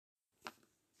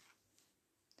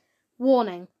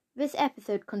Warning, this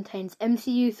episode contains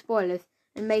MCU spoilers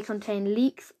and may contain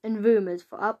leaks and rumours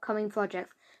for upcoming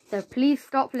projects, so please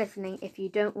stop listening if you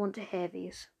don't want to hear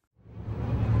these.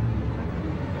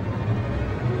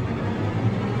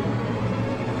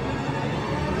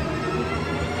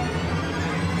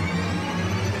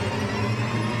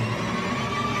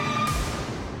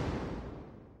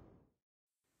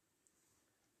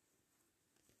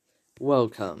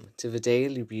 Welcome to the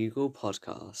Daily Bugle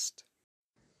podcast.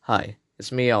 Hi,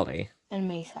 it's me, Ollie. And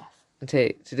me, Seth. And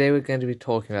today we're going to be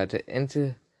talking about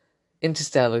the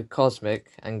interstellar,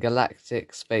 cosmic, and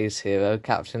galactic space hero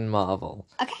Captain Marvel.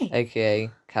 Okay.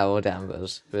 A.k.a. Carol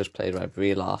Danvers, who is played by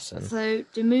Brie Larson. So,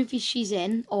 the movies she's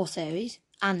in, or series,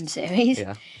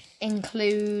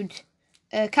 include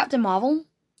Captain Marvel,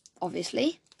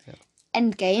 obviously,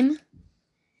 Endgame,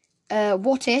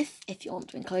 What If you want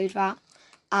to include that,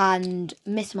 and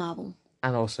Miss Marvel.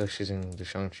 And also she's in the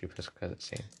Shang-Chi post-credit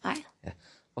scene. Aye. Yeah.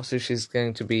 Also she's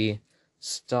going to be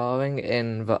starring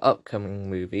in the upcoming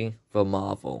movie, The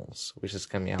Marvels, which is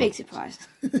coming out... Big surprise.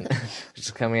 which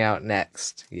is coming out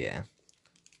next year.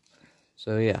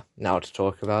 So yeah, now to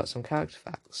talk about some character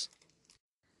facts.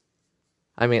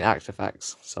 Actor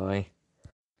facts, sorry.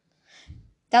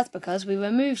 That's because we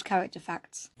removed character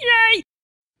facts. Yay!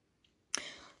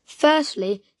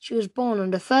 Firstly, she was born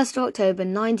on the 1st of October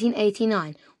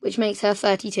 1989, which makes her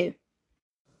 32.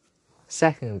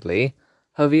 Secondly,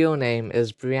 her real name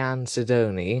is Brianne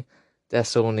Sidoni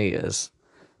Desaulniers.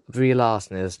 Brie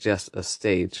Larson is just a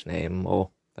stage name,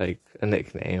 or a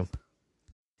nickname.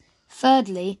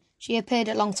 Thirdly, she appeared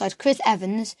alongside Chris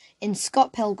Evans in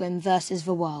Scott Pilgrim vs.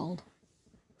 the World.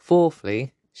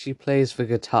 Fourthly, she plays the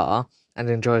guitar and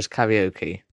enjoys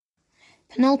karaoke.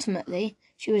 Penultimately,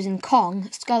 she was in Kong,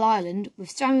 Skull Island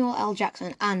with Samuel L.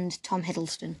 Jackson and Tom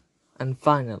Hiddleston. And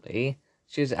finally,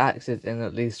 she has acted in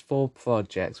at least 4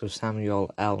 projects with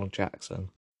Samuel L. Jackson.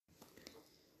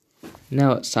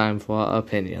 Now it's time for our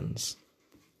opinions.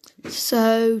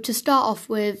 So, to start off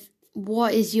with,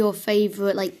 what is your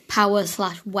favourite,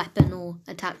 power/weapon or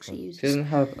attack she uses? She doesn't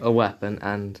have a weapon,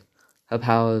 and her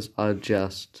powers are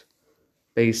just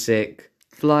basic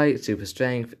flight, super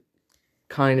strength,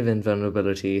 kind of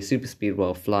invulnerability, super speed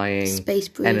while flying, space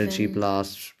breathing, energy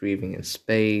blast, breathing in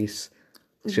space.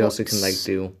 She also can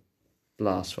do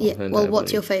blast from her. Well,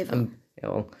 what's your favourite?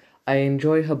 I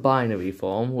enjoy her binary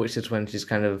form, which is when she's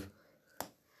kind of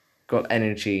got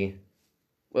energy,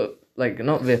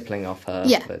 not rippling off her.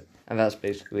 Yeah. And that's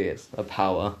basically a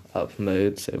power up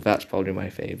mode, so that's probably my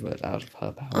favourite out of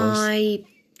her powers. I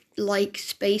like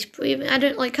space breathing. I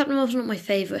don't like Captain Marvel's not my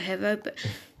favourite hero, but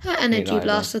her energy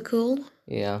blasts are cool.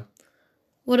 Yeah.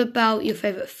 What about your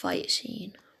favourite fight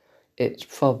scene? It's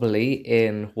probably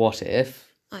in What If.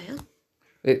 Oh, yeah?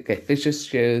 Okay, this just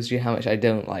shows you how much I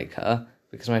don't like her,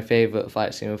 because my favourite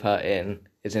fight scene with her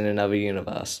is in another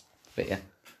universe. But yeah.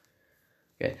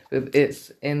 Okay, it's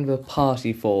in the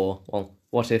Party 4,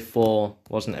 What If 4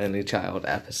 was an only child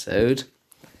episode,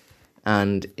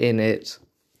 and in it,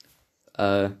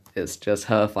 it's just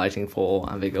her fighting 4,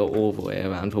 and they go all the way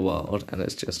around the world, and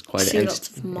it's just quite... See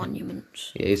lots of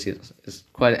monuments. Yeah, you see, it's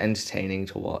quite entertaining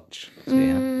to watch. So,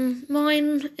 yeah.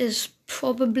 Mine is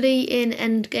probably in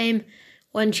Endgame,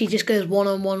 when she just goes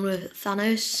one-on-one with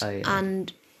Thanos,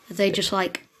 and they just,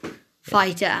 fight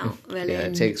it out, really. Yeah,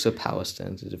 it takes a power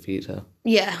stone to defeat her.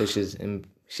 Yeah. So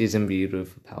she's imbued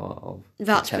with the power of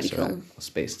That's pretty cool. Or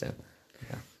Space Stone.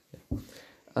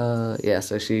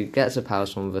 So she gets her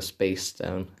powers from the Space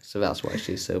Stone, so that's why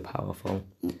she's so powerful.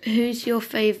 Who's your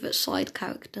favourite side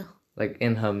character?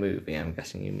 In her movie, I'm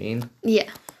guessing you mean? Yeah.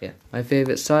 Yeah. My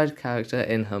favourite side character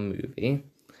in her movie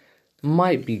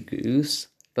might be Goose,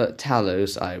 but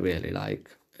Talos I really like.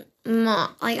 I'm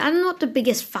not the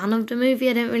biggest fan of the movie.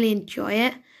 I don't really enjoy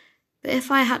it. But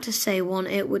if I had to say one,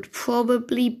 it would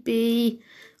probably be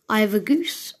either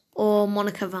Goose or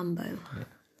Monica Rambeau. Yeah.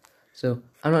 So,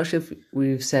 I'm not sure if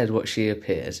we've said what she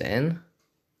appears in.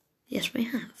 Yes, we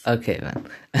have. Okay, then.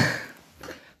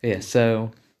 Yeah,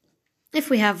 so... If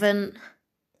we haven't...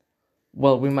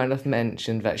 Well, we might have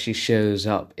mentioned that she shows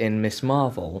up in Miss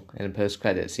Marvel in a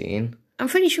post-credit scene. I'm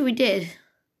pretty sure we did.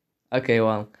 Okay.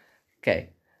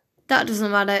 That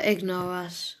doesn't matter, ignore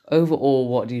us. Overall,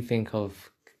 what do you think of,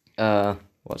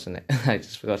 what's her name? I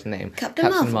just forgot her name.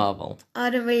 Captain Marvel. I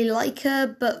don't really like her,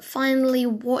 but finally,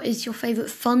 what is your favourite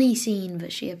funny scene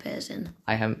that she appears in?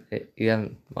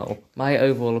 My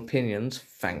overall opinions,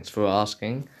 thanks for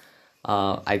asking.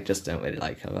 I just don't really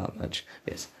like her that much.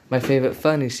 Yes. My favourite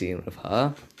funny scene with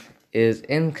her is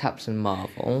in Captain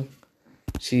Marvel.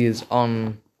 She is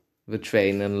on the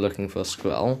train and looking for a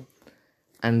Skrull.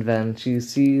 And then she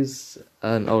sees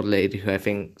an old lady who I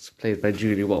think's played by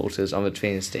Julie Walters on the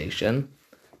train station.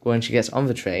 When she gets on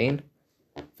the train,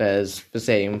 there's the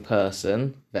same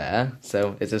person there,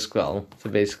 so it's a scroll. So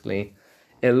basically,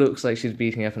 it looks like she's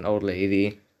beating up an old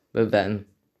lady, but then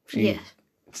she's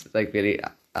like really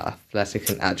athletic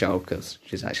and agile because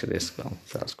she's actually a scroll.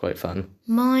 So that's quite fun.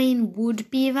 Mine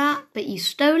would be that, but you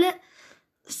stole it.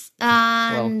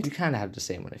 And well, you can have the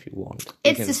same one if you want.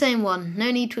 It's the same one.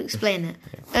 No need to explain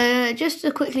it. Just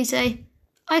to quickly say,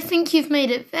 I think you've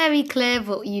made it very clear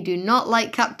that you do not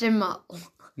like Captain Marvel.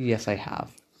 Yes, I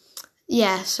have.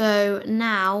 Yeah, so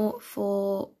now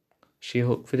for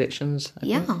She-Hulk predictions. I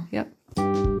think. Yep.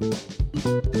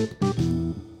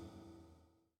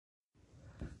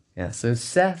 Yeah, so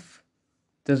Seth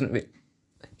doesn't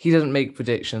make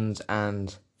predictions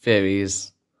and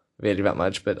theories really that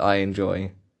much, but I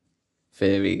enjoy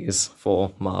theories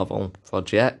for Marvel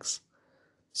projects.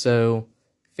 So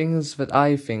things that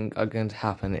I think are going to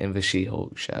happen in the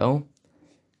She-Hulk show.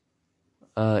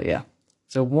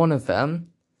 So one of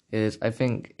them is, I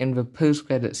think, in the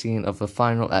post-credit scene of the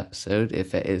final episode,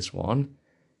 if there is one,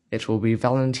 it will be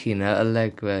Valentina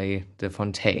Allegre de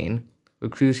Fontaine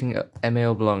recruiting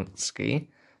Emil Blonsky,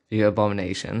 the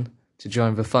Abomination, to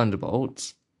join the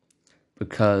Thunderbolts,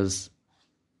 because,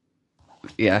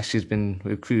 she's been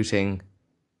recruiting,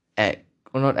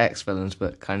 not ex-villains,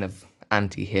 but kind of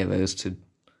anti-heroes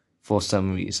for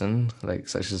some reason,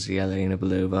 such as Yelena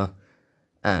Belova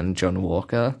and John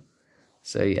Walker.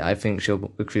 So I think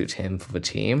she'll recruit him for the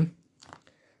team.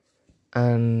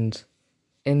 And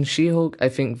in She-Hulk, I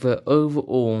think the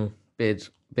overall big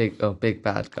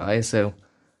bad guy, so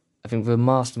I think the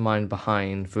mastermind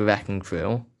behind the Wrecking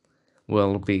Crew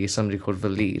will be somebody called the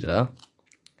Leader,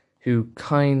 who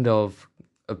kind of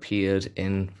appeared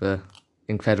in the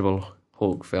Incredible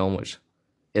Hulk film, which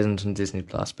isn't on Disney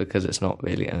Plus because it's not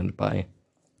really owned by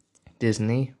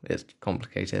Disney. It's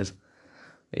complicated.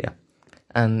 But yeah.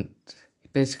 And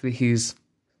basically he's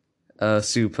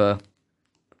super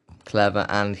clever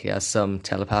and he has some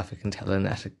telepathic and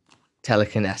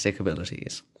telekinetic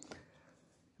abilities.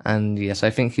 And yes, I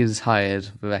think he's hired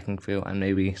the Wrecking Crew and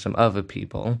maybe some other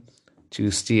people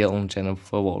to steal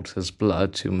Jennifer Walters'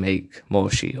 blood to make more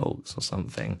She-Hulks or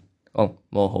something. Or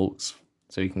more Hulks,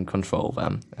 so he can control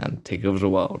them and take over the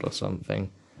world or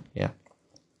something. Yeah.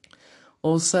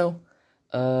 Also,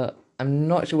 I'm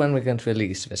not sure when we're going to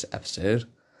release this episode,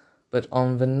 but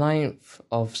on the 9th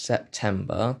of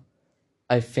September,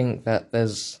 I think that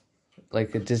there's a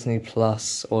Disney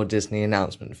Plus or Disney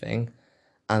announcement thing,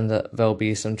 and that there'll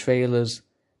be some trailers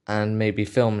and maybe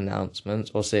film announcements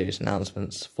or series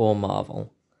announcements for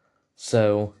Marvel.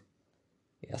 So,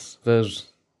 yes,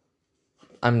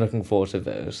 I'm looking forward to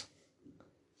those.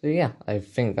 So yeah, I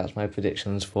think that's my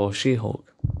predictions for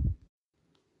She-Hulk.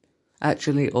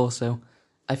 Actually, also,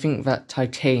 I think that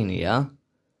Titania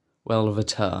will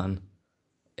return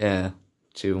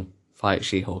to fight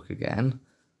She-Hulk again,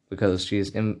 because she's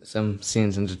in some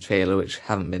scenes in the trailer which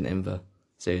haven't been in the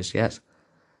series yet.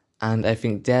 And I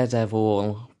think Daredevil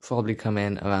will probably come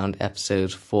in around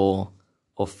episode 4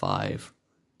 or 5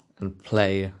 and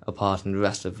play a part in the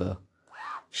rest of the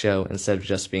show instead of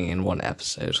just being in one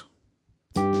episode.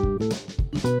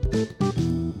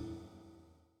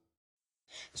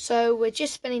 So we're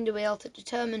just spinning the wheel to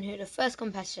determine who the first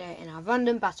competitor in our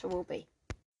random battle will be.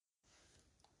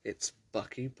 It's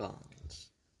Bucky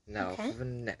Barnes. Now for the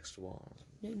next one.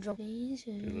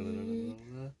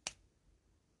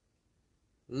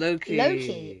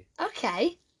 Loki.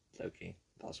 Okay. Loki.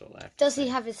 That's all I have to Does say. he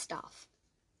have his staff?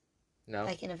 No.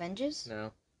 Like in Avengers?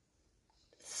 No.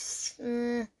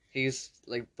 He's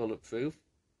bulletproof.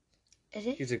 Is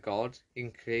he? He's a god. He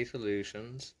can create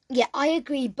illusions. Yeah, I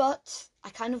agree, but I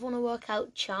kind of want to work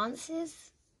out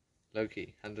chances.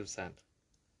 Loki, 100%.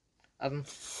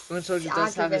 Told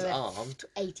does have his arm,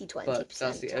 80-20%. but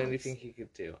that's the only thing he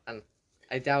could do. And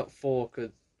I doubt Thor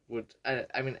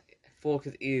Thor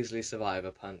could easily survive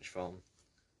a punch from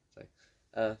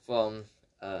Bucky's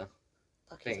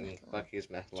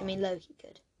metal Do you mean Loki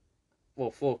could?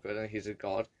 Well, Thor could, and he's a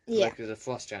god. Yeah. Loki's a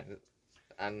frost giant,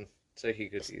 and so he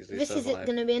could easily This survive. is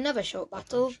going to be another short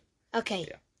battle. Okay.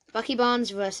 Yeah. Bucky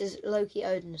Barnes versus Loki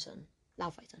Odinson.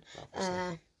 Laufeyson.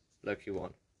 Loki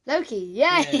won. Loki,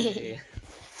 yay!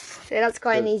 So that's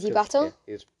quite an easy battle. Yeah,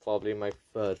 he's probably my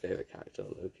third favourite character,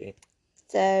 Loki.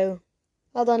 So,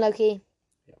 well done, Loki.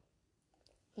 Yeah.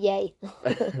 Yay.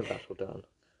 Battle done.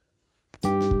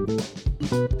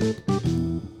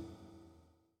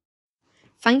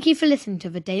 Thank you for listening to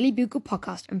the Daily Bugle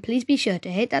podcast, and please be sure to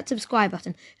hit that subscribe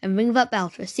button and ring that bell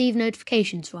to receive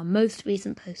notifications for our most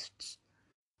recent posts.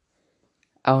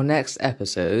 Our next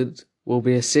episode will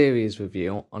be a series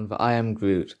review on the I Am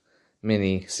Groot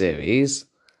mini-series,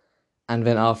 and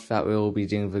then after that we will be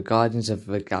doing the Guardians of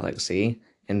the Galaxy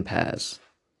in pairs.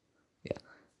 Yeah.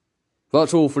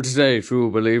 That's all for today,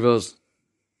 true believers.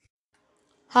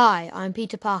 Hi, I'm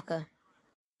Peter Parker.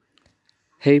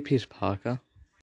 Hey, Peter Parker.